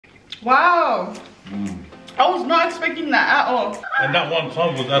Wow. I was not expecting that at all. And that one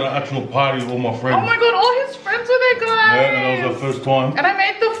time was at an actual party with all my friends. Oh my god, all his friends were there, guys. Yeah, and that was the first time. And I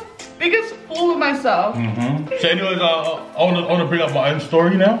made the biggest fool of myself. So anyways, I want to bring up my own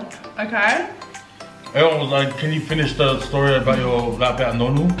story now. Okay. Everyone was like, can you finish the story about about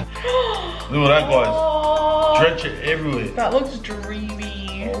Nonu? Look at that, guys. Oh, Drench it everywhere. that looks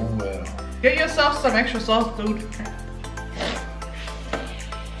dreamy. Oh, wow. Get yourself some extra sauce, dude.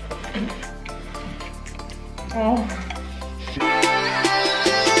 Oh.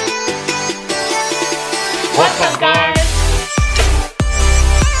 What's up, guys?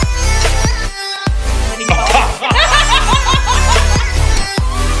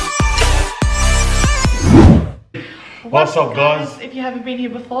 What's up, guys? If you haven't been here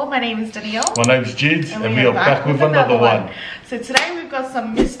before, my name is Danielle. My name's Jids, and we are back with another one. So today we've got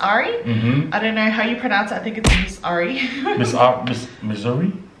some MissAry. I don't know how you pronounce it. I think it's MissAry.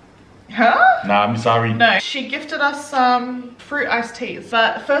 MissAry? Huh? Nah, MissAry. No, she gifted us some fruit iced teas.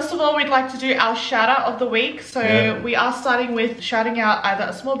 But first of all, we'd like to do our shout out of the week. So we are starting with shouting out either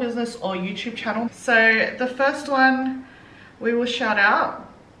a small business or YouTube channel. So the first one we will shout out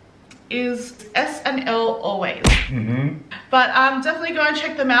is S&L Always. But definitely go and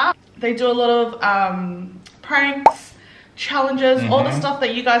check them out. They do a lot of pranks, challenges, all the stuff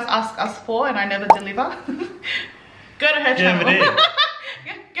that you guys ask us for and I never deliver. Go to her channel.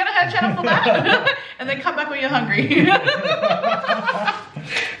 Go to her channel for that. And then come back when you're hungry.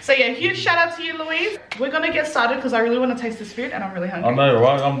 So yeah, huge shout out to you, Louise. We're gonna get started because I really want to taste this food and I'm really hungry. I know,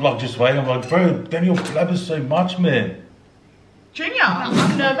 right? I'm like just waiting. I'm like, bro, Daniel blabbers so much, man. Junior,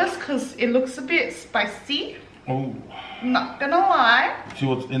 I'm nervous because it looks a bit spicy. Oh. Not gonna lie. See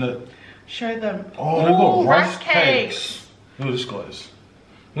what's in it? Show them. Oh, they've got rice cakes. Look at this, guys.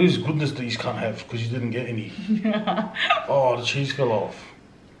 Look at this goodness that you can't have because you didn't get any. Oh, the cheese fell off.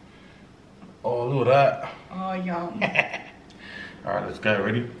 Oh, look at that. Oh, yum. Alright, let's go.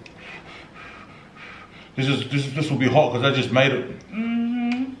 Ready? This will be hot because I just made it.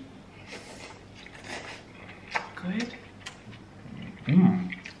 Good.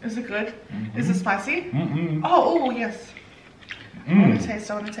 Is it good? Is it spicy? Oh, yes. I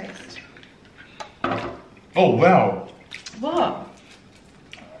want to taste. Oh, wow. What?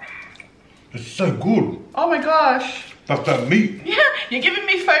 It's so good. Oh my gosh. That's that meat. Yeah, you're giving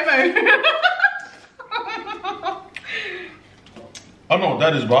me FOMO. I don't know what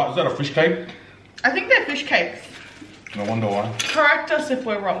that is, but is that a fish cake? I think they're fish cakes. No wonder why. Correct us if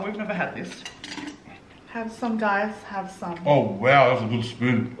we're wrong. We've never had this. Have some, guys. Have some. Oh, wow. That's a good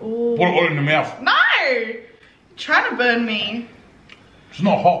spoon. Ooh. Put it all in the mouth. No! You're trying to burn me. It's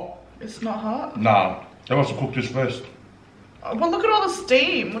not hot. It's not hot? Nah. They must have cooked this first. Oh, but look at all the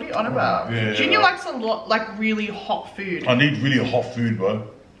steam. What are you on about? Yeah, Junior likes a lot, like really hot food. I need really hot food, bro.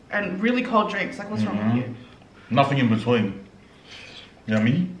 And really cold drinks. Like, what's wrong with you? Nothing in between.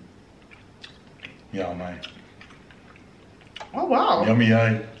 Yummy? Yeah, mate. Oh, wow. Yummy,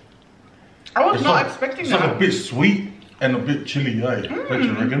 eh? I was not expecting that. It's like a bit sweet and a bit chilly, eh? Don't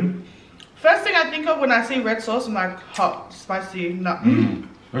you reckon? First thing I think of when I see red sauce, I'm like, hot, spicy, nut.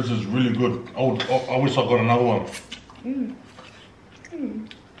 This is really good. I wish I got another one.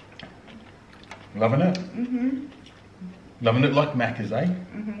 Loving it? Loving it like Macca's, eh?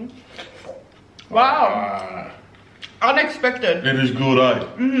 Wow. Unexpected. It is good, eh?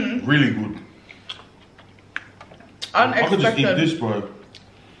 Really good. Unexpected. I could just eat this, bro.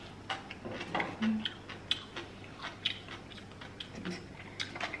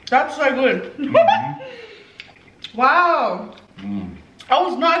 That's so good. Wow. I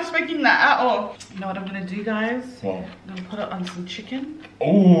was not expecting that at all. You know what I'm gonna do, guys? What? I'm gonna put it on some chicken.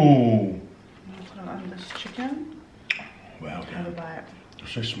 Oh. I'm gonna put it on this chicken. Wow. Have a bite. You're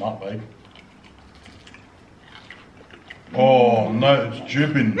so smart, babe. Oh no, it's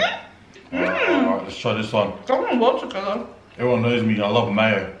dripping. Alright, let's try this one. Going well together. Everyone knows me, I love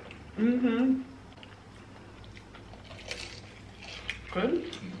mayo. Good.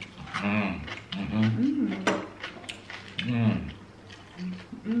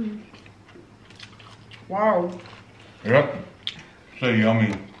 Wow. Yep. So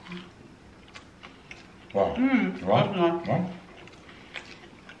yummy. Wow. Right? That's nice. Right?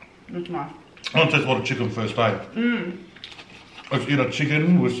 That's nice. I want to taste a lot of chicken first, eh? Let's eat a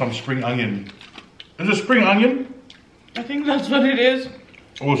chicken with some spring onion. Is it spring onion? I think that's what it is.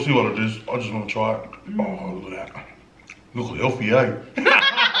 We'll see what it is. I just want to try it. Oh, look at that. Look healthy, eh?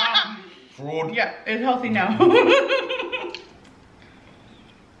 Fraud. Yeah, it's healthy now.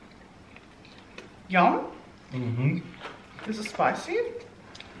 Yum. Is it spicy?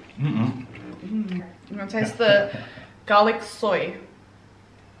 I'm gonna taste the garlic soy.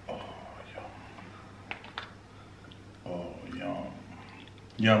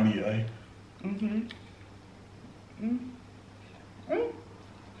 Yummy, eh?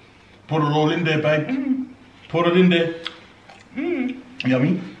 Put it all in there, babe. Put it in there.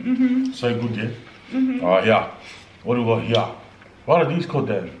 Yummy. So good, yeah? Oh, yeah. What do we got here? What are these called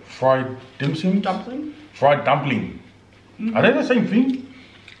then? Fried dim sum? Dumpling. Fried dumpling. Are they the same thing?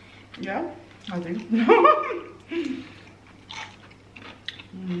 Yeah, I think.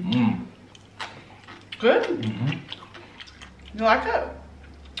 Good? You like it?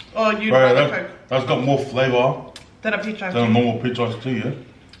 Or you'd rather Coke? That's got more flavour Than a peach ice than a tea? normal peach ice tea, yeah?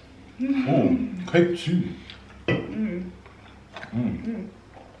 Oh, Coke too.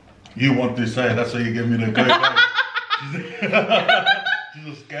 You want this, eh? That's why you give me the Coke. She's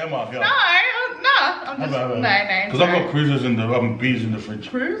a scammer, yeah. No, I'm just, no. Because I've got cruisers in the, bees in the fridge.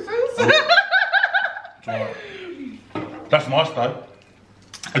 Cruises? That's nice though.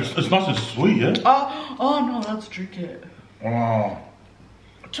 It's nice and sweet, yeah? Oh no, let's drink it. Oh.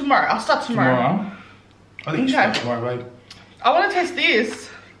 Tomorrow, I'll start tomorrow. I think Okay. it's tomorrow, babe. I want to taste this.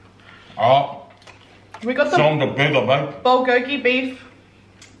 Oh. We got Show them the the burger, babe. bulgogi beef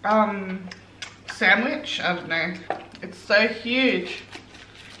sandwich. I don't know. It's so huge.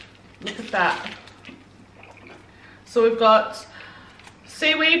 Look at that. So we've got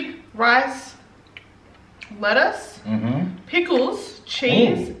seaweed, rice, lettuce, pickles,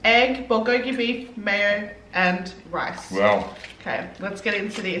 cheese, egg, bulgogi beef, mayo, and rice. Wow. Okay, let's get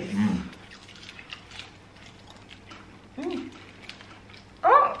into this.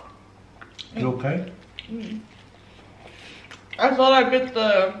 Oh, You okay? I thought I bit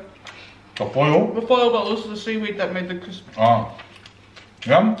the foil? foil, but it was the seaweed that made the crisp. Ah.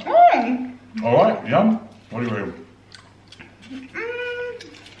 Yum? Alright, yum. What do you reckon?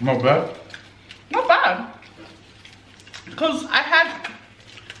 Not bad? Not bad. Because I had,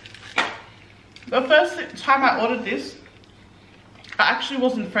 the first time I ordered this, I actually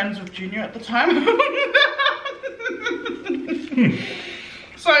wasn't friends with Junior at the time.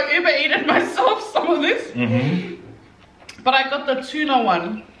 So I Uber eated myself some of this. But I got the tuna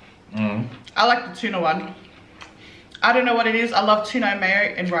one. I like the tuna one. I don't know what it is. I love tuna,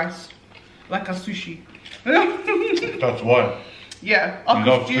 mayo, and rice. Like a sushi. That's why. Yeah.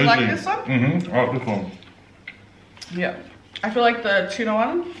 Oh, do you like this one? I like this one. Yeah. I feel like the tuna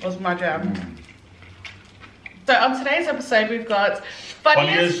one was my jam. So on today's episode, we've got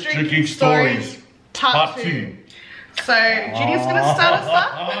Funniest Drinking Stories Part 2. So Judy's gonna start us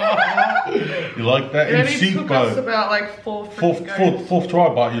off. You like that? It In only sync, took us bro. about like fourth Fourth try,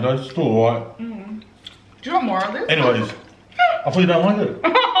 but you know, it's still alright. Do you want more of this? Anyways, I thought you don't like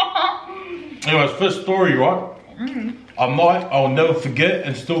it. Anyways, first story, right? A night I'll never forget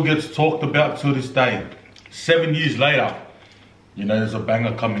and still gets talked about to this day. 7 years later. You know, there's a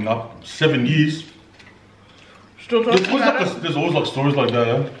banger coming up. 7 years. Still talking about it? There's always like stories like that,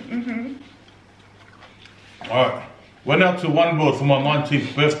 yeah? Alright. Went out to One World for my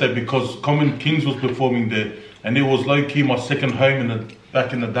 19th birthday because Common Kings was performing there. And it was low-key my second home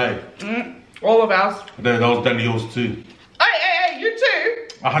back in the day. All of ours. That was Danielle's too. Hey, you too?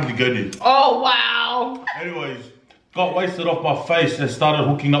 I had to go there. Oh, wow. Anyways, got wasted off my face and started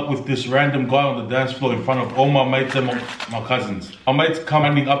hooking up with this random guy on the dance floor in front of all my mates and my cousins. My mates come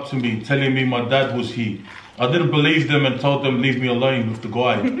running up to me, telling me my dad was here. I didn't believe them and told them leave me alone with the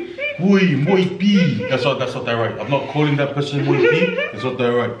guy. Oi, moi pi. That's what they wrote. I'm not calling that person moi pi. That's what they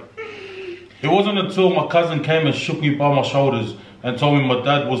wrote. It wasn't until my cousin came and shook me by my shoulders and told me my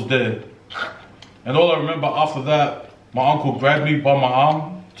dad was there. And all I remember after that, my uncle grabbed me by my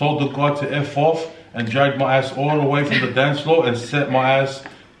arm, told the guy to F off, and dragged my ass all the way from the dance floor and set my ass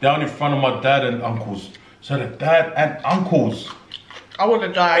down in front of my dad and uncles. So the dad and uncles. I would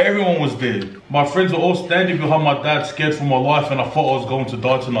have died. Everyone was there. My friends were all standing behind my dad, scared for my life, and I thought I was going to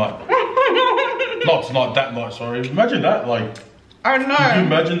die tonight. Not tonight, that night, sorry. Imagine that, like. I know. Could you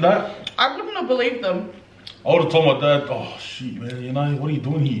imagine that? I wouldn't have believed them. I would have told my dad, oh shit, man, you know, what are you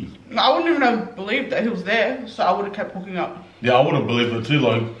doing here? I wouldn't even have believed that he was there, so I would have kept hooking up. Yeah, I would have believed it too,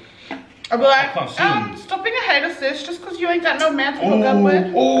 like. I'd be like, I can't see him. stop being a hater, sis, just because you ain't got no man to hook up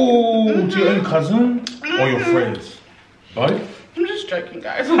with. Oh, to your own cousin or your friends? Both? I'm just joking,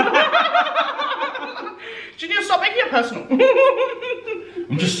 guys. Junior, stop making it personal.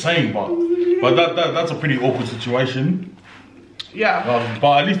 I'm just saying, but that's a pretty awkward situation. Yeah.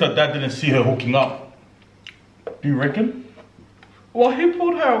 But at least that dad didn't see her hooking up. Do you reckon? Well, who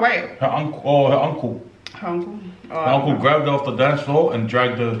pulled her away? Her uncle. Oh, her uncle. Her uncle? Oh, Her uncle grabbed her off the dance floor and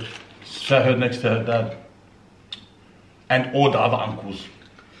dragged her, sat her next to her dad. And all the other uncles.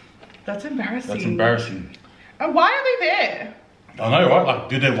 That's embarrassing. That's embarrassing. And why are they there? I know, right? Like,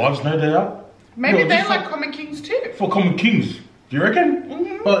 do their wives know they are? Maybe You know, they're just like Common Kings too. For Common Kings. Do you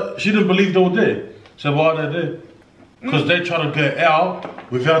reckon? But she didn't believe they were there. So why are they there? Because they try to get out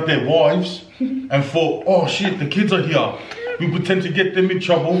without their wives and thought, oh shit, the kids are here. We pretend to get them in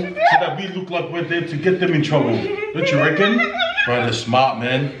trouble so that we look like we're there to get them in trouble. Don't you reckon? Bro, they're smart,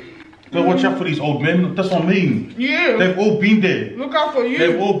 man. Gotta watch out for these old men. That's what I mean. Yeah. They've all been there. Look out for you.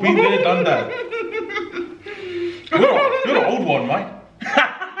 They've all been there, done that. You're the old one, mate.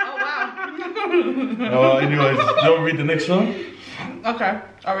 Oh, wow. Anyways, you want to read the next one? Okay,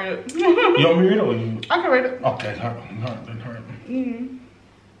 I'll read it. You want me to read it or you? I can read it. Okay, hurry.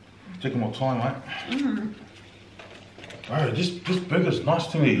 Taking more time, mate. Bro, this burger's nice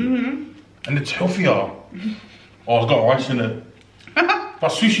to me. And it's healthier. Oh, it's got rice in it.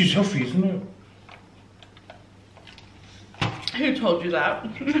 But sushi's healthy, isn't it? Who told you that?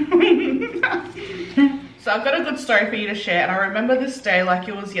 So I've got a good story for you to share, and I remember this day like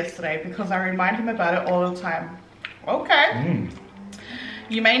it was yesterday because I remind him about it all the time. Okay.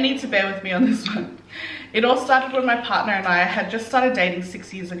 You may need to bear with me on this one. It all started when my partner and I had just started dating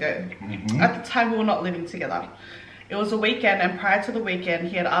 6 years ago. At the time, we were not living together. It was a weekend, and prior to the weekend,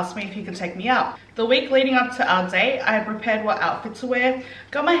 he had asked me if he could take me out. The week leading up to our date, I had prepared what outfit to wear,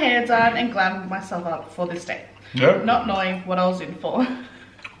 got my hair done, and glammed myself up for this day. Yep. Not knowing what I was in for.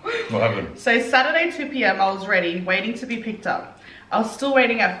 What happened? So Saturday 2 p.m. I was ready, waiting to be picked up. I was still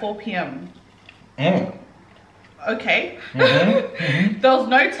waiting at 4 p.m. Okay. There was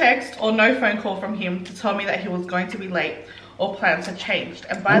no text or no phone call from him to tell me that he was going to be late or plans had changed.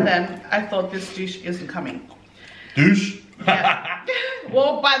 And by then, I thought this douche isn't coming. Douche? Yeah.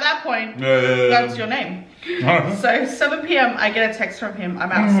 Well, by that point, that's your name. So 7 p.m. I get a text from him.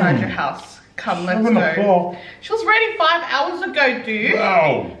 I'm outside your house. Come, let's go. She was ready 5 hours ago, dude.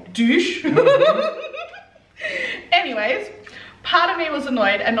 Wow. Douche. Anyways, part of me was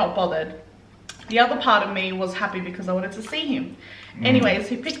annoyed and not bothered. The other part of me was happy because I wanted to see him. Anyways,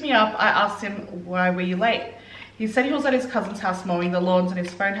 he picked me up. I asked him, why were you late? He said he was at his cousin's house mowing the lawns and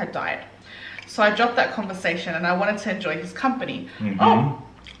his phone had died. So I dropped that conversation and I wanted to enjoy his company. Oh,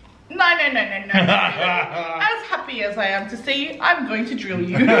 no. As happy as I am to see you, I'm going to drill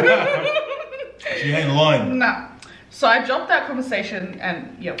you. She ain't lying. No. So I dropped that conversation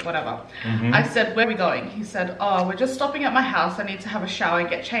and yeah, whatever. I said, where are we going? He said, oh, we're just stopping at my house. I need to have a shower and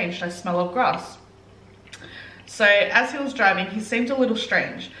get changed. I smell of grass. So as he was driving, he seemed a little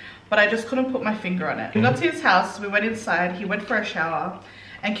strange, but I just couldn't put my finger on it. We got to his house, we went inside, he went for a shower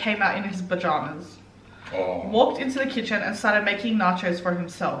and came out in his pajamas. Walked into the kitchen and started making nachos for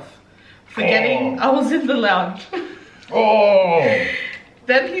himself, forgetting I was in the lounge.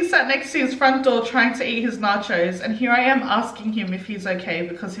 Then he sat next to his front door trying to eat his nachos, and here I am asking him if he's okay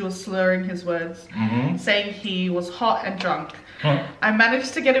because he was slurring his words, saying he was hot and drunk. I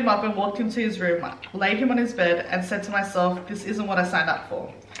managed to get him up and walked him to his room, laid him on his bed and said to myself, this isn't what I signed up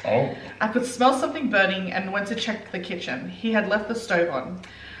for. I could smell something burning and went to check the kitchen. He had left the stove on.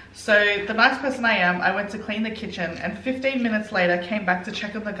 So the nice person I am, I went to clean the kitchen and 15 minutes later came back to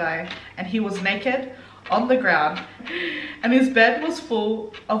check on the guy, and he was naked on the ground and his bed was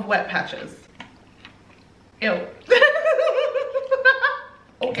full of wet patches. Ew.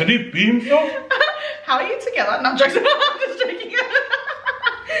 Did he pee himself? How are you together? No, I'm joking. I'm just joking.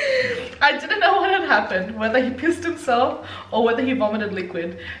 I didn't know what had happened, whether he pissed himself or whether he vomited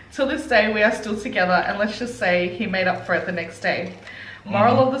liquid. Till this day, we are still together, and let's just say he made up for it the next day.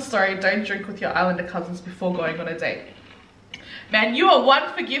 Moral of the story, don't drink with your islander cousins before going on a date. Man, you are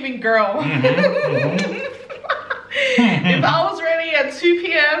one forgiving girl. If I was ready at 2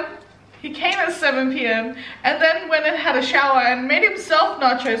 p.m., he came at 7 p.m. and then went and had a shower and made himself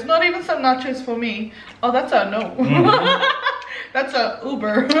nachos, not even some nachos for me. Oh, that's a no. That's a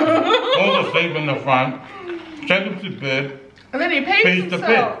Uber. Hold the safe in the front, take him to bed, and then he pays himself. The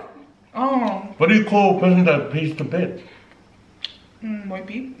bed. Oh. What do you call a person that pays the bed?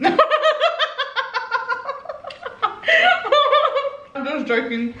 Moipy. I'm just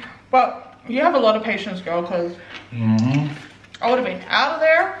joking, but you have a lot of patience, girl, because I would have been out of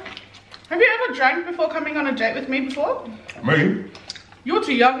there. Have you ever drank before coming on a date with me before? Me? You were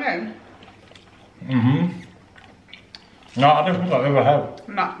too young then. No, I don't think I ever have.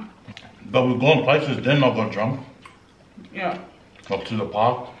 No. But we've gone places, then I got drunk. Yeah. Up to the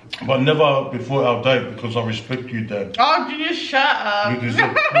park. But never before our date because I respect you, Dad. Oh, you just shut up. You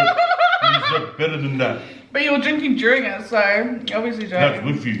deserve better than that. But you were drinking during it, so you obviously drank. That's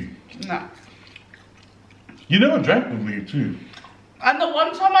with you. No. You never drank with me too. And the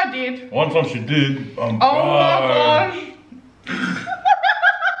one time I did. One time she did. Oh my gosh.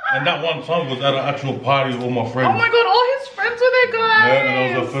 And that one time was at an actual party with all my friends. Oh my god, all his friends were there, guys. Yeah,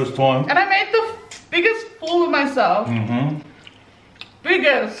 and that was our first time. And I made the biggest fool of myself.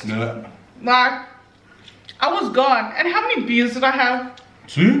 Biggest. Yeah. Like, I was gone. And how many beers did I have?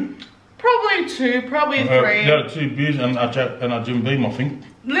 2? Probably 2, probably 3. Yeah, 2 beers and a Jim Beam, I think.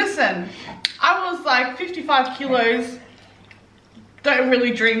 Listen, I was like 55 kilos. Don't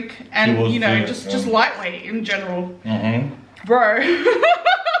really drink, and was, you know, yeah, just lightweight in general. Straight Bro. away,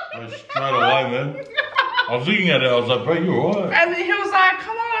 man. I was looking at it, I was like, bro, you're alright. And then he was like,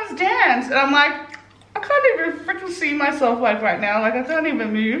 come on, let's dance. And I'm like, I can't even freaking see myself like right now. Like, I can't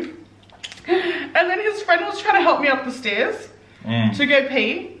even move. And then his friend was trying to help me up the stairs to go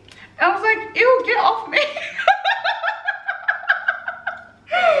pee. And I was like, ew, get off me.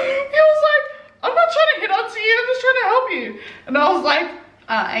 He was like, I'm not trying to hit onto you, I'm just trying to help you. And I was like,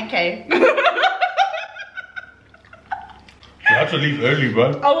 okay. You had to leave early,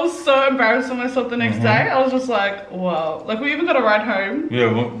 bro. I was so embarrassed of myself the next day. I was just like, wow. Like, we even got a ride home.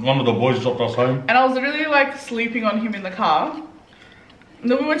 Yeah, one of the boys dropped us home. And I was literally like sleeping on him in the car. And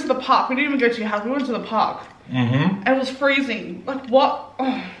then we went to the park. We didn't even go to your house, we went to the park. And it was freezing. Like, what?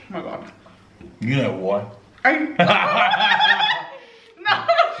 Oh my God. You know why. No,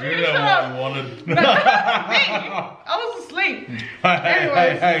 You know what you wanted. No, me. I was asleep.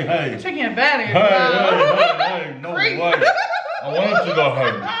 Anyways, Hey. you're taking advantage. Hey, no way. I wanted to go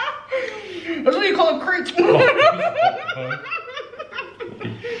home. That's what you call a creep.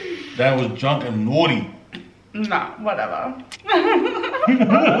 Dad was drunk and naughty. Nah, whatever.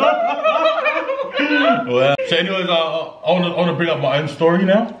 Well, so anyways, I want to bring up my own story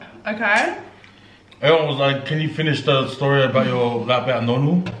now. Okay. Everyone was like, can you finish the story about about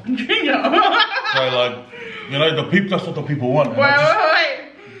Nonu? So like, you know, that's what the people want. Wait.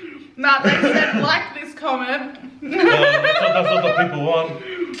 Nah, they said like this comment. That's what the people want.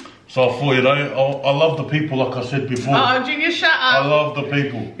 So I thought, you know, I love the people, like I said before. Oh, Junior, shut up. I love the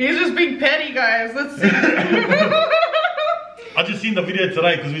people. He's just being petty, guys. Let's see. I just seen the video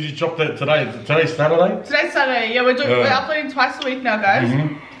today because we just dropped it today. Today's Saturday. Today's Saturday. Yeah, we're uploading twice a week now, guys.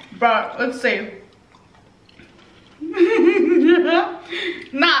 But let's see.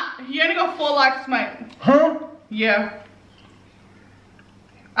 Nah, you only got 4 likes, mate. Huh? Yeah.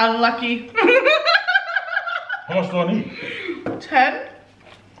 Unlucky. How much do I need? 10.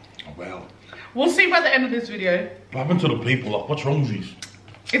 Oh, wow. We'll see by the end of this video. What happened to the people? Like, what's wrong with these?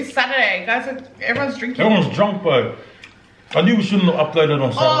 It's Saturday, guys. Everyone's drinking. Everyone's drunk, bro. I knew we shouldn't have uploaded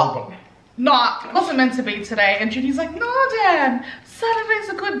on Saturday. Nah, it wasn't meant to be today. And Judy's like, no, Dan, Saturday's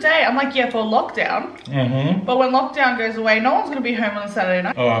a good day. I'm like, yeah, for lockdown. But when lockdown goes away, no one's going to be home on a Saturday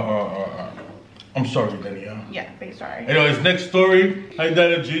night. Alright. I'm sorry, Danielle. Yeah, be sorry. Anyways, next story. Hey,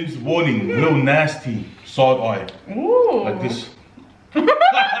 Dana Jeans, warning, real nasty side eye. Ooh. Like this.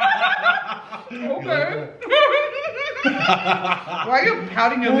 Okay. Why are you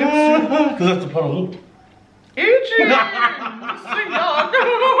pouting your lips? Because that's the part of lip. Ew, Judy. So yuck.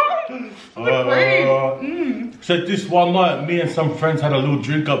 So this one night, me and some friends had a little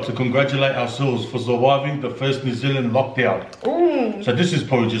drink up to congratulate ourselves for surviving the first New Zealand lockdown. Ooh. So this is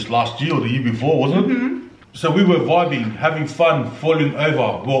probably just last year or the year before, wasn't it? So we were vibing, having fun, falling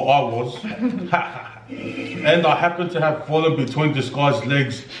over. Well, I was. And I happened to have fallen between this guy's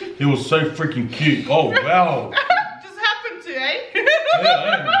legs. He was so freaking cute. Oh, wow. Just happened to, eh?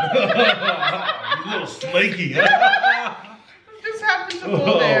 Yeah, you little snaky. Just happened to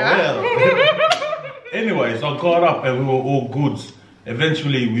fall there. Well. Anyways, I got up and we were all goods.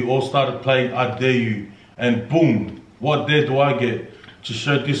 Eventually, we all started playing I Dare You. And boom, what dare do I get? To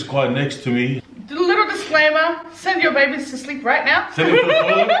show this guy next to me. A little disclaimer, send your babies to sleep right now. Send him to the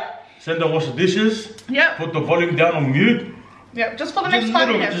toilet. Send them wash the dishes. Yep. Put the volume down on mute. Yep, just for the next 5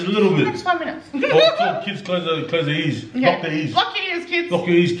 minutes. Just a little bit. Next 5 minutes. Tell kids close their ears. Okay. Lock their ears. Lock your ears, kids. Lock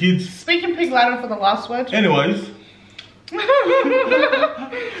your ears, kids. Speaking pig louder for the last word. Anyways.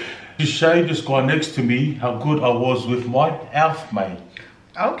 To show this guy next to me how good I was with my elf mate.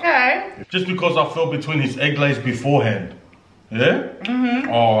 Okay. Just because I fell between his egg lays beforehand. Yeah?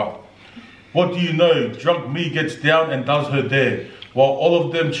 Oh, what do you know? Drunk me gets down and does her there. While all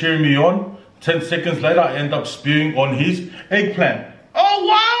of them cheering me on, 10 seconds later I end up spewing on his eggplant. Oh,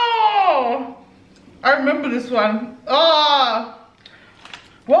 wow. I remember this one. Oh.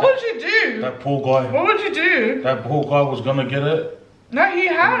 What would you do? That poor guy. What would you do? That poor guy was gonna get it. No, he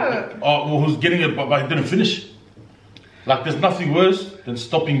had it. Oh, well, he was getting it, but he didn't finish. Like, there's nothing worse than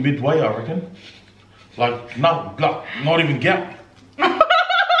stopping midway, I reckon. Like, not even gout.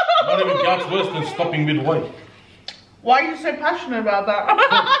 Not even gout's worse than stopping midway. Why are you so passionate about that?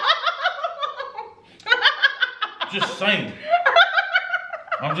 Just saying.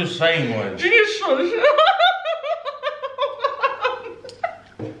 I'm just saying, boys. Genius shush.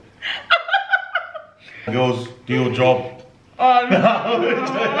 Girls, do your job. Oh, no.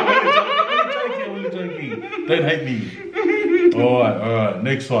 I'm joking. Don't hate me. Alright,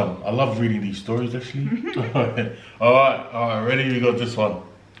 next one. I love reading these stories actually. Alright, ready? We got this one.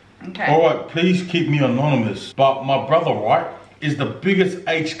 Okay. Alright, please keep me anonymous. But my brother, right, is the biggest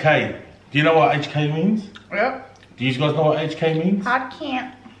HK. Do you know what HK means? Yep. Do you guys know what HK means? Hard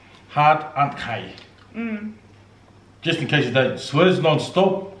can't. Hard and K. Just in case you don't. Swears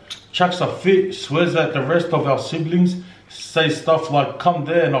non-stop, chucks a fit, swears that the rest of our siblings say stuff like, come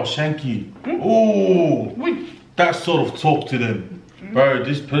there and I'll shank you. Ooh, that sort of talk to them. Bro,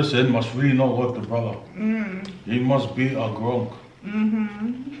 this person must really not like the brother. He must be a gronk.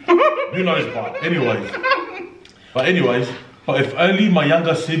 Who knows, but anyways, but if only my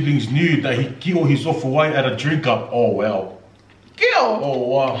younger siblings knew that he killed himself away at a drink up. Oh wow. Kill. Oh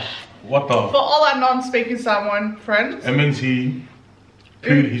wow. What the? For all our non-speaking Samoan friends. It means he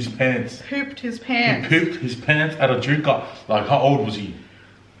pooped his pants. Pooped his pants. He pooped his pants at a drink up. Like, how old was he?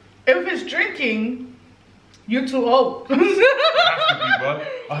 If it's drinking, you're too old. Has to be, bro.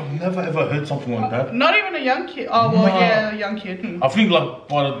 I've never ever heard something like that. Not even a young kid. Oh well, Nah. yeah, a young kid. I think like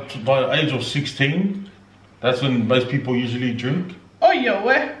by the age of 16, that's when most people usually drink. Oh yo,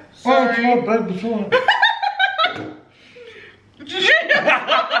 where? Sorry. Oh, it's not bad before.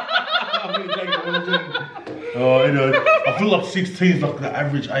 Oh, anyway, I feel like 16 is like the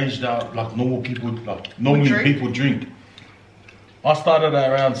average age that like normal people, like normally people drink. I started at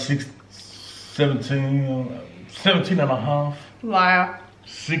around 17 and a half. Liar.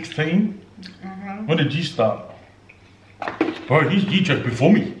 16? When did you start? Bro, he drank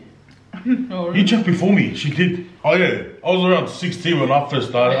before me. No, He drank before me, she did. Oh yeah, I was around 16 when I first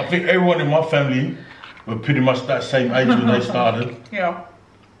started. I think everyone in my family were pretty much that same age when they started. Yeah.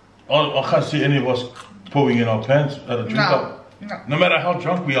 I can't see any of us pulling in our pants at a drink up. No matter how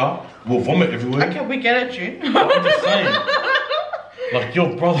drunk we are, we'll vomit everywhere. Okay, we get it, June. I'm just saying. Like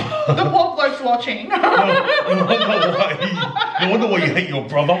your brother. The poor bloke's watching. No wonder why you hate your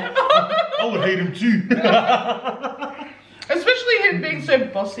brother. I would hate him too. Especially him being so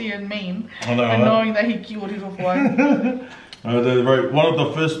bossy and mean. I know, and knowing that he killed himself away. One of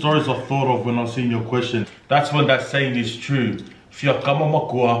the first stories I thought of when I seen your question. That's when that saying is true. Fia kama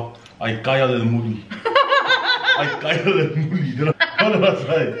makua, ai kaya le muli. Ai kaya le muli. What did I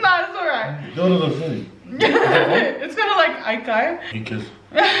say? No, it's alright. What did I say? It's kind of like Aikai. Because.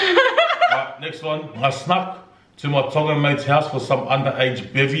 Right, next one. I snuck to my Tongan mate's house for some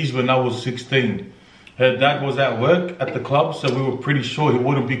underage bevies when I was 16. Her dad was at work at the club, so we were pretty sure he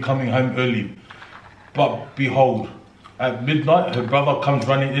wouldn't be coming home early. But behold, at midnight, her brother comes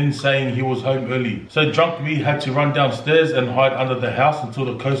running in saying he was home early. So drunk me had to run downstairs and hide under the house until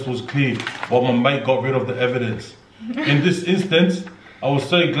the coast was clear, while my mate got rid of the evidence. In this instance, I was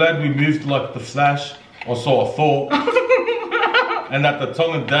so glad we moved like the Flash, or so I thought, and that the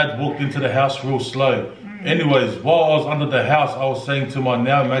Tongan dad walked into the house real slow. Anyways, while I was under the house, I was saying to my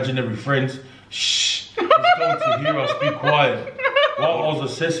now imaginary friends, shh, he's going to hear us, be quiet. While I was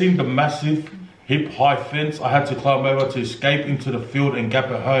assessing the massive hip-high fence I had to climb over to escape into the field and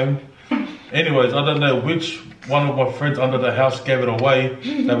gap at home. Anyways, I don't know which one of my friends under the house gave it away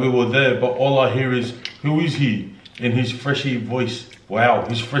that we were there, but all I hear is, who is he? In his freshy voice. Wow,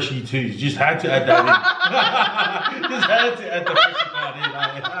 he's freshy too. You just had to add that in. Just had to add the freshy part in.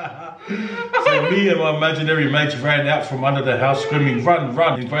 So me and my imaginary mates ran out from under the house screaming, run,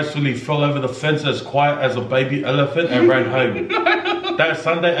 run, and gracefully fell over the fence as quiet as a baby elephant and ran home. That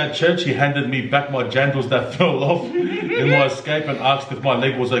Sunday at church, he handed me back my jandals that fell off in my escape and asked if my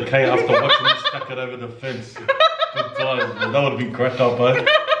leg was okay after watching me stack it over the fence. Good times, man. That would have been crack up, eh?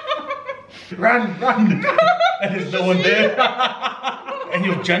 Run, run! And there's no one there. And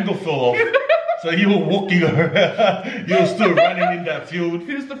your jandal fell off. So you were walking around. You were still running in that field.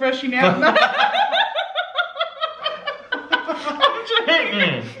 Who's the freshie now? No. I'm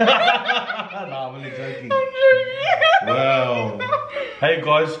joking. Nah, I'm only joking. Wow. Hey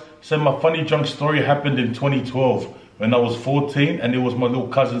guys, so my funny drunk story happened in 2012 when I was 14 and it was my little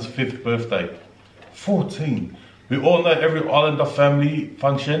cousin's 5th birthday. 14. We all know every Islander family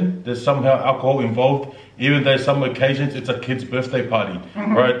function, there's somehow alcohol involved, even though some occasions it's a kid's birthday party.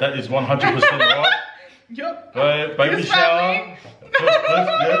 Right, that is 100% right. Yup. Baby shower, first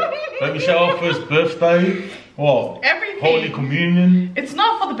birthday, baby shower, first birthday, what? Everything. Holy communion. It's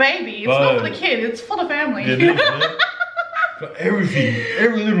not for the baby, it's not for the kid, it's for the family. It is, yeah. For everything,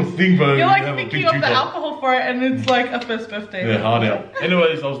 every little thing, bro. You're like have a thinking big of drink the of. alcohol for it, and it's like a first birthday. Yeah, hard out.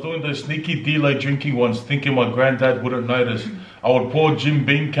 Anyways, I was doing the sneaky delay drinking ones, thinking my granddad wouldn't notice. I would pour Jim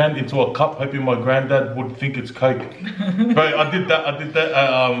Beam can into a cup, hoping my granddad would think it's Coke. But I did that at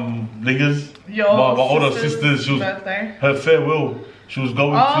Lingers. Your my older sister, she was birthday. her farewell. She was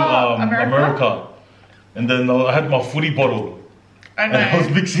going to America. And then I had my footy bottle. And I was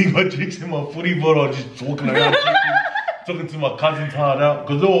mixing my drinks in my footy bottle, just walking around drinking, talking to my cousins hard out,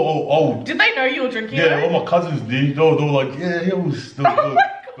 because they were all old. Did they know you were drinking? Yeah, all my cousins did. They were like, yeah, it was still good.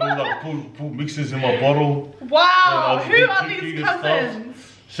 They were like, put mixers in my bottle. Wow, who are these cousins?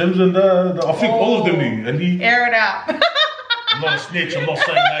 Sims and I think all of them knew. And he air it out. I'm not a snitch, I'm not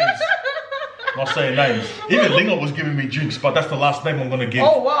saying names. I'm not saying names. Even Lingo was giving me drinks, but that's the last name I'm gonna give.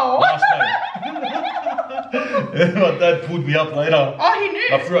 Oh wow. Last name. And my dad pulled me up later. Oh, he knew.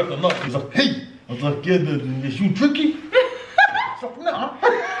 I threw out the nut. He's like, hey. I was like, yeah, is you tricky? He's like, no.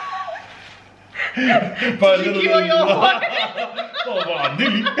 Did you on your phone? Oh, well, I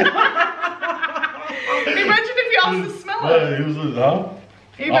nearly. Imagine if you asked to smell it. Yeah, he was like, huh?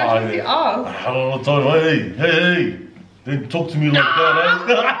 Imagine if you asked. I don't know, hey. Don't talk to me like that,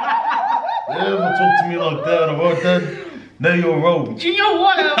 eh? Never talk to me like that about that. Now you're wrong. Junior,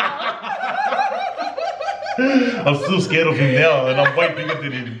 whatever. I'm still scared of him now, and I'm way bigger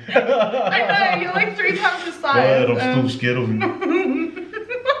than him. I know, you're like 3 times the size. Yeah, and I'm still scared of him.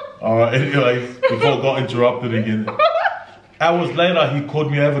 Alright, anyways, before I got interrupted again. Hours later, he called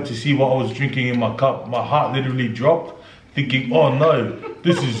me over to see what I was drinking in my cup. My heart literally dropped, thinking, oh no,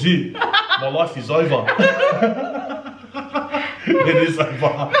 this is it. My life is over. It is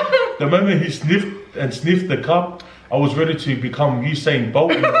over. The moment he sniffed the cup, I was ready to become Usain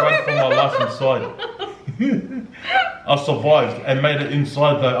Bolt and run for my life inside. I survived and made it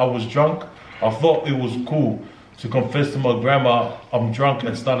inside though I was drunk. I thought it was cool to confess to my grandma I'm drunk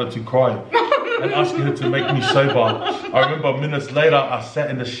and started to cry and asking her to make me sober. I remember minutes later I sat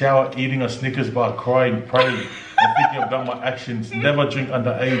in the shower eating a Snickers bar, crying, praying and thinking about my actions. Never drink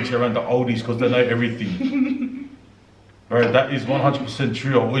underage around the oldies because they know everything. Bro, that is 100%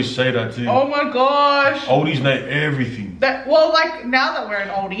 true. I always say that too. Oh my gosh. Oldies know everything. Well, like now that we're an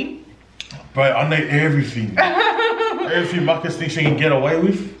oldie. Bro, I know everything. Everything Marcus thinks he can get away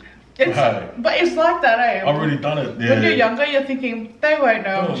with. But it's like that, eh? I've already done it. Yeah. When you're younger, you're thinking, they won't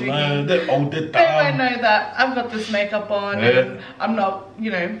know I'm drinking. They're old, they're dumb. They won't know that I've got this makeup on and I'm not,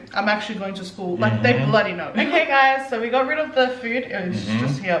 I'm actually going to school. Like, they bloody know. Okay, guys, so we got rid of the food. It's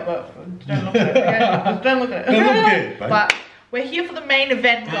just here, but don't look at it. Okay? Don't look at it. Don't look at it, but we're here for the main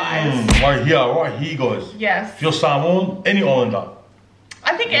event, guys. Right here, guys. Yes. If you're Samoan, any Islander.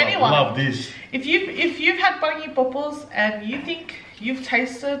 I think anyone. Love this. If you've had Panipopos and you think you've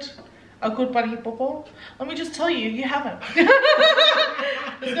tasted a good Panipopos, let me just tell you, you haven't.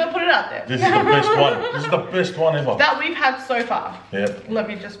 Just gonna put it out there. This is the best one. This is the best one ever. That we've had so far. Yeah. Let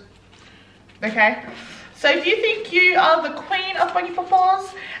me just. Okay. So if you think you are the queen of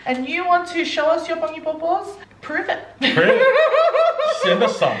Panipopos and you want to show us your Panipopos, prove it. Prove it. Send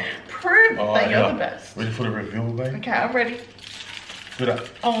us some. Prove that you're the best. Ready for the review, baby? Okay, I'm ready. Do that.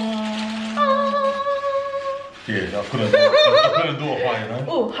 Oh. Yeah, I couldn't do it high, you know?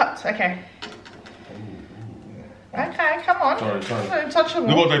 Oh, hot. Okay. Okay, come on. Sorry. Don't touch them.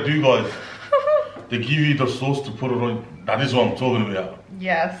 Look what they do, guys. They give you the sauce to put it on. That is what I'm talking about.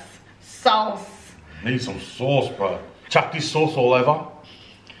 Yes. Sauce. Need some sauce, bro. Chuck this sauce all over.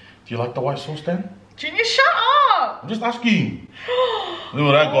 Do you like the white sauce, Dan? Junior, shut up. I'm just asking.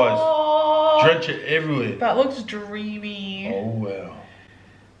 Look at that, guys. Oh, Drench it everywhere. that looks dreamy. Oh, wow.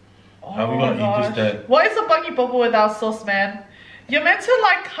 Oh, How are we going to eat this, Dad? What is a Panipopos without sauce, man? You're meant to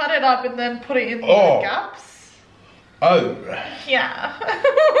like cut it up and then put it in the gaps. Oh. Yeah.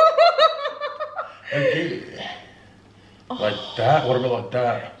 Okay. Like that? What about like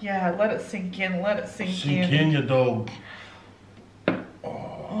that? Yeah, let it sink in. Let it sink in. Sink in, you dog.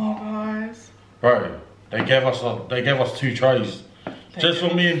 Oh, guys. Bro, they gave us 2 trays. Just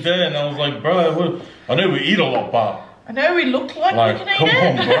for me and Dan. I was like, bro, I know we eat a lot, but I know we look like we can eat come it.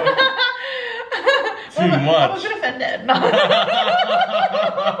 on, bro. Too much. I'm a bit offended.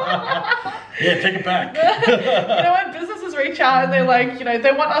 Yeah, take it back. When businesses reach out and they're like,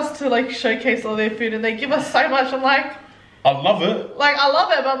 they want us to like showcase all their food and they give us so much, I'm like, I love it. Like, I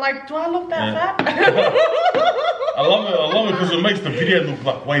love it, but I'm like, do I look that fat? I love it because it makes the video look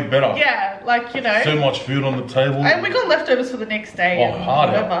like way better. Yeah, like, so much food on the table. And we got leftovers for the next day and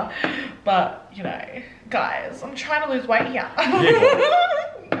harder. whatever. But, guys, I'm trying to lose weight here.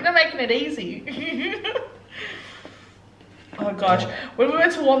 You're not making it easy. Oh gosh, when we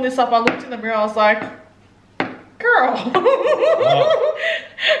went to warm this up, I looked in the mirror, I was like, Girl. Because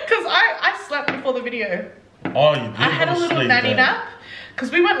I slept before the video. Oh, you did? I had a little nanny nap.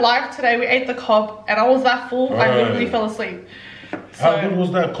 Because we went live today, we ate the cob, and I was that full, I literally fell asleep. So, how good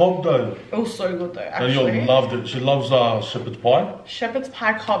was that cob though? It was so good though, actually. And you loved it. She loves shepherd's pie. Shepherd's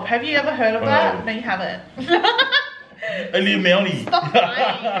pie cob. Have you ever heard of that? No, you haven't. Only in Mountie. Stop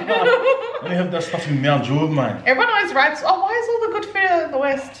lying. Only have that stuff in Mount Druitt, mate. Everyone always writes, oh, why is all the good food in the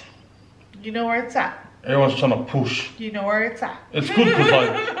West? You know where it's at. Everyone's trying to push. You know where it's at. It's good because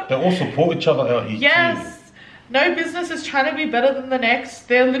like, they all support each other out here. Yes. Too. No business is trying to be better than the next.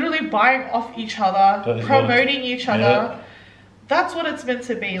 They're literally buying off each other, promoting each other. Yeah. That's what it's meant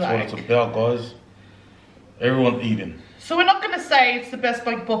to be like. That's what it's about, guys. Everyone eating. So we're not going to say it's the best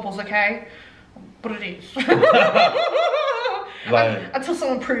Panipopos, okay? But it is. Like, until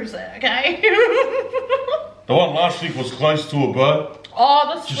someone proves it, okay? The one last week was close to it, bro.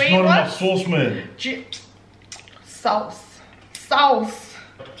 Oh, the sweet one? Just not enough sauce, man. Sauce. Sauce.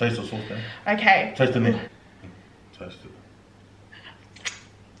 Taste the sauce, man. Okay. Taste the meat. Taste it.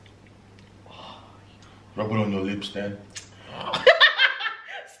 Rub it on your lips, Dan.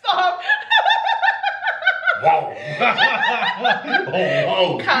 Stop. Wow.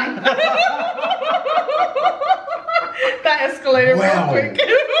 Oh, wow. That escalated real quick.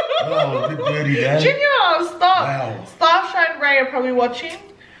 Wow, a bit dirty, Dan. Junior, stop. Wow. Starshine and Ray are probably watching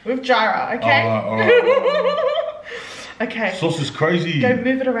with Jira, okay? All right. Okay. Sauce is crazy. Go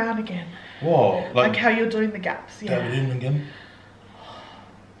move it around again. Whoa. Like how you're doing the gaps. Yeah. Dab it in again.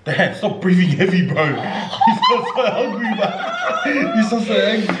 Dan, stop breathing heavy, bro. You're so hungry, man. You're so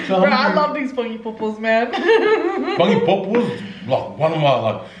angry. Bro, I love these Panipopos, man. Panipopos, like one of my,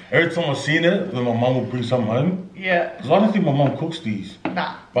 like, every time I seen it, then my mum will bring some home. Yeah. Because I don't think my mum cooks these.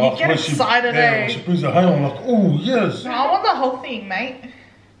 Nah. But you get excited, when she brings it home, I'm like, oh, yes. No, I want the whole thing, mate.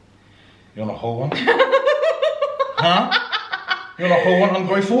 You want a whole one? Huh? You want a whole one,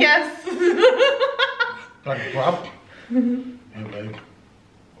 ungrateful? Yes. Like, grab. Yeah, babe.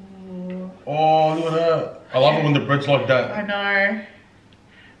 Oh, look at that. I love it when the bread's like that. I know.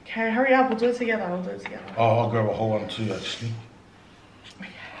 Okay, hurry up. We'll do it together. We'll do it together. Oh, I'll grab a whole one too, actually. Okay.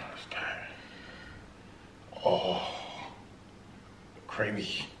 Oh.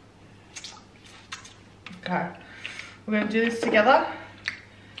 Creamy. Okay. We're going to do this together.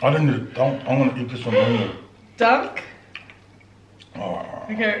 I'm going to eat this one anyway. Dunk. Oh.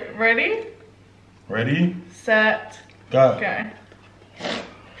 Okay, ready? Ready? Set. Go. Go.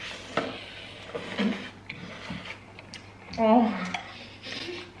 Oh.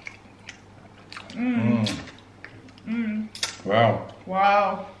 Wow.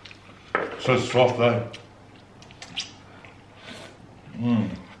 Wow. So soft, though.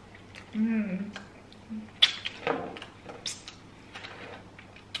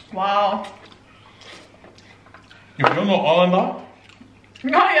 Wow. If you're not Islander, Oh,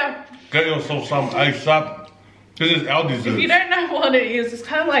 yeah. get yourself some ASAP. This is our dessert. If you don't know what it is, it's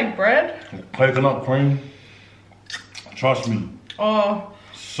kind of like bread. Coconut cream. Trust me. Oh.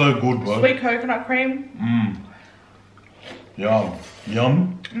 So good, bro. Sweet coconut cream. Yum.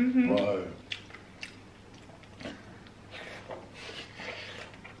 Yum. Bro.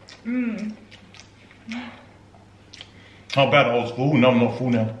 How about old school? No, I'm not full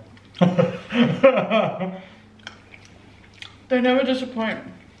now. They never disappoint.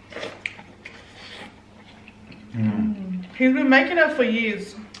 He's been making it for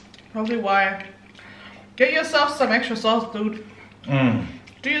years. Probably why. Get yourself some extra sauce, dude.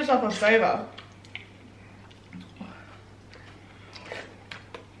 Do yourself a favor.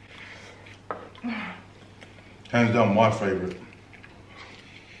 Hands down my favorite.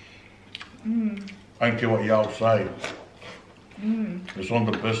 I don't care what y'all say. It's one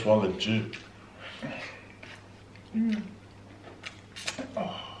of the best one, legit.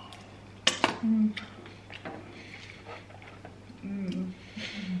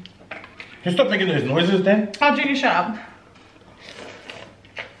 Can you stop making those noises then? Oh, Junior, shut up.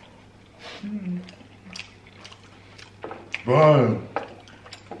 Bro.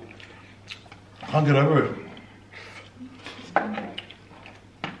 I can't get over it.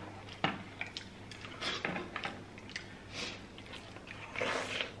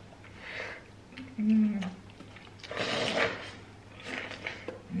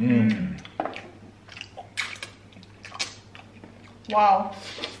 Wow.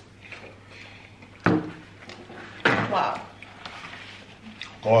 Wow.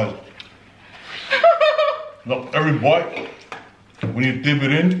 Guys, look, every bite, when you dip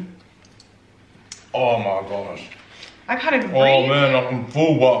it in, oh my gosh. I can't even breathe. Oh man, I'm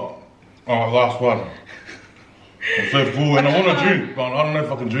full, but last one. I'm so full and I want to drink, but I don't know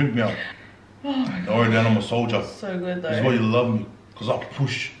if I can drink now. Oh my god. Don't worry, Dan, I'm a soldier. So good though. This is why you love me. Because I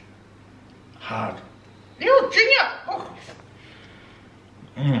push hard. Yo, Junior! Oh.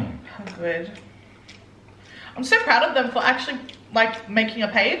 Mm. How good. I'm so proud of them for actually like making a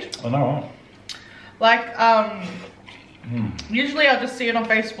page. I know, right? Like, usually I'll just see it on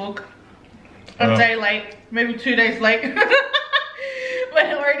Facebook a day late, maybe 2 days late. When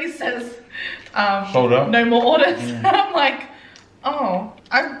it already says sold out. No more orders. I'm like, oh,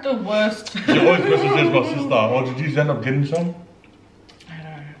 I'm the worst. You always messages my sister. Oh, did you end up getting some? I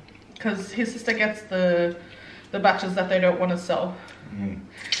know. Because his sister gets the batches that they don't want to sell.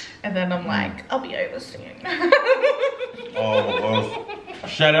 And then I'm like, I'll be over soon. Oh my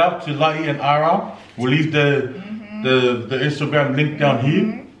gosh. Shout out to Lai and Ara. We'll leave the Instagram link down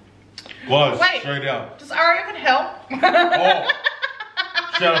here. Guys, wait, straight out. Does Ara even help? Oh.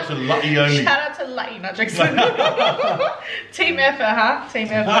 Shout out to Lai only. Shout out to Lai, not Jackson. Team effort, huh? Team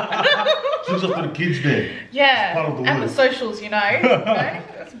effort. Just for the kids there. Yeah, Part of the and work. the socials, you know.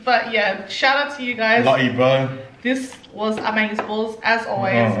 But yeah, shout out to you guys. Lai, bro. This was amazeballs as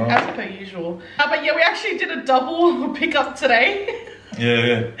always, as per usual. But yeah, we actually did a double pickup today.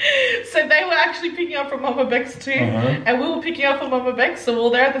 Yeah. So they were actually picking up from Mama Beck's too, and we were picking up from Mama Beck's, so we were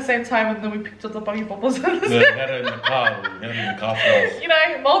there at the same time, and then we picked up the Panipopos. Yeah, we had it in the car. We had it in the car for us. You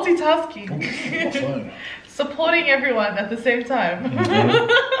know, multitasking. Supporting everyone at the same time.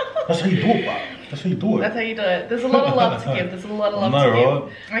 That's how you do it, bro. That's how you do it. That's how you do it. There's a lot of love to give. There's a lot of love to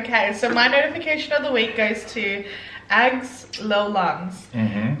give. Okay, so my notification of the week goes to Ags Lowlands.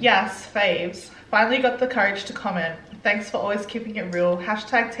 Yes, faves. Finally got the courage to comment. Thanks for always keeping it real.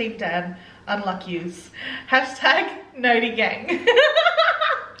 Hashtag Team Dan. Unluckies. Hashtag Nody Gang.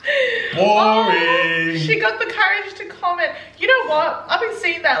 Boring. Oh, she got the courage to comment. You know what? I've been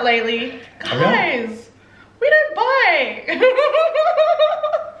seeing that lately. Guys, we don't buy.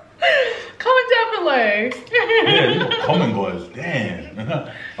 Comment down below. Yeah, you got comment, guys. Damn.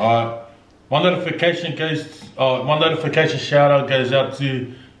 Alright. One notification shout out goes out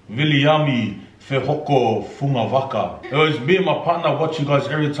to Viliami Fehoko Fungavaka. It was me and my partner watching guys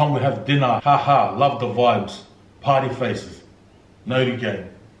every time we have dinner. Haha, love the vibes. Party faces. Nody Gang.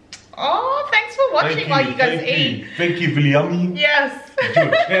 Oh, thanks for watching while you guys eat. Thank you, Viliami. Yes.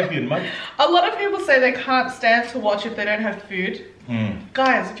 You're a champion, mate. A lot of people say they can't stand to watch if they don't have food.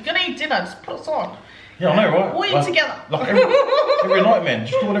 Guys, if you're gonna eat dinner, just put us on. Yeah, I know, right? We'll eat together. Like every night, man.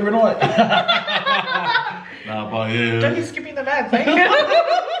 Just do it every night. Nah, but yeah. Don't be skipping the ads, eh? Yeah,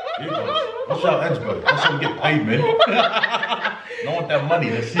 guys. That's our ads, bro. That's how we get paid, man. Don't want that money,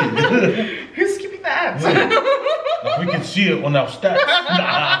 that's it. Who's skipping the ads? Like we can see it on our stats.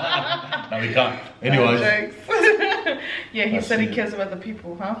 No, we can't. Anyways. Yeah, he said he cares about the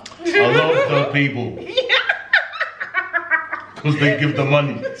people, huh? I love the people. Because they give the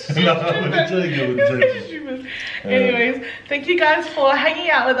money. Anyways, thank you guys for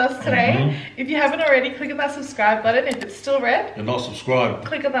hanging out with us today. If you haven't already, click on that subscribe button. If it's still red, you're not subscribed,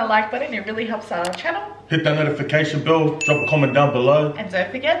 click on that like button. It really helps our channel. Hit that notification bell, drop a comment down below. And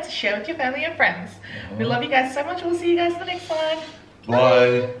don't forget to share with your family and friends. We love you guys so much. We'll see you guys in the next one.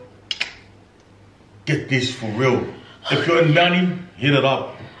 Bye. Get this for real. If you're in Mountie, hit it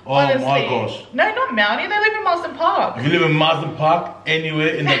up. Oh honestly, my gosh. No, not Mountie. They live in Marsden Park. If you live in Marsden Park, anywhere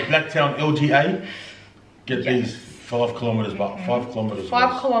in the Blacktown LGA, get these 5 kilometers, but 5 kilometers.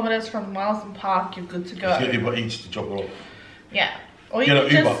 5 kilometers from Marsden Park, you're good to go. Get Uber Eats to drop it off. Yeah. Or get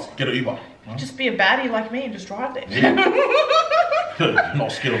an Uber. Get an Uber. Huh? Just be a baddie like me and just drive there. Yeah.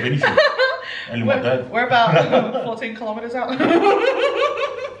 Not scared of anything. Only my dad. We're about 14 kilometers out.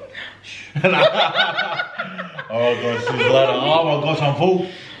 Oh gosh, she's like, oh my gosh, I'm full.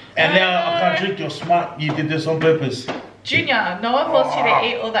 And now I can't drink. You're smart. You did this on purpose. Junior, no one forced you to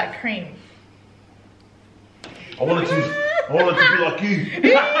eat all that cream. I wanted to be like you.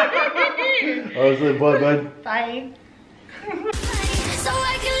 I was like, bye, bye. Bye. So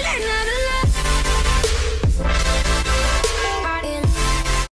I can learn how to